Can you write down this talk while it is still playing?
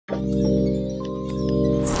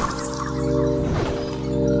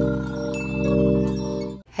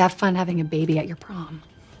Have fun having a baby at your prom.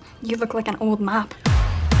 You look like an old mop.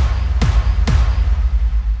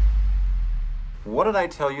 What did I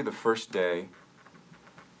tell you the first day?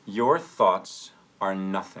 Your thoughts are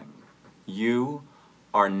nothing. You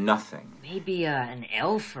are nothing. Maybe an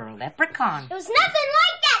elf or a leprechaun. It was nothing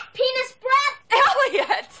like that, penis breath!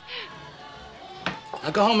 Elliot! Now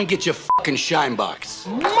go home and get your fucking shine box.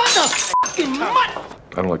 Motherfucking mutt!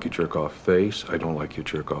 I don't like your jerk-off face, I don't like your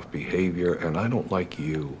jerk-off behavior, and I don't like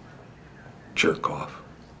you, jerk-off.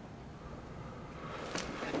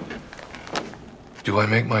 Do I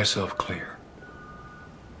make myself clear?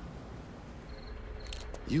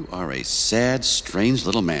 You are a sad, strange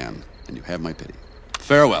little man, and you have my pity.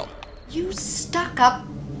 Farewell. You stuck-up,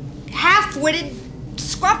 half-witted,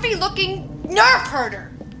 scruffy-looking nerve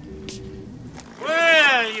herder!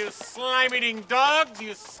 Well, you slime-eating dogs,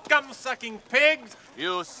 you scum-sucking pigs,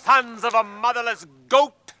 you sons of a motherless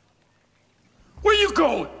goat! Where you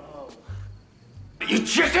going? You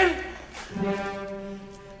chicken?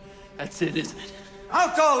 That's it, isn't it? How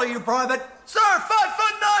tall are you, Private? Sir,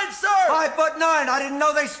 5'9", sir! 5'9". I didn't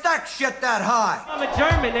know they stacked shit that high. I'm a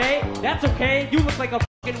German, eh? That's okay. You look like a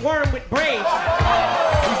fucking worm with braids.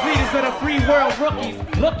 These leaders of the free world rookies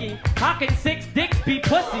looking. How can 6 dicks be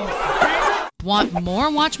pussies? Want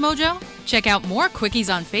more Watch Mojo? Check out more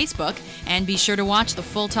Quickies on Facebook and be sure to watch the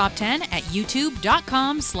full top 10 at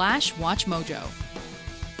youtube.com/WatchMojo.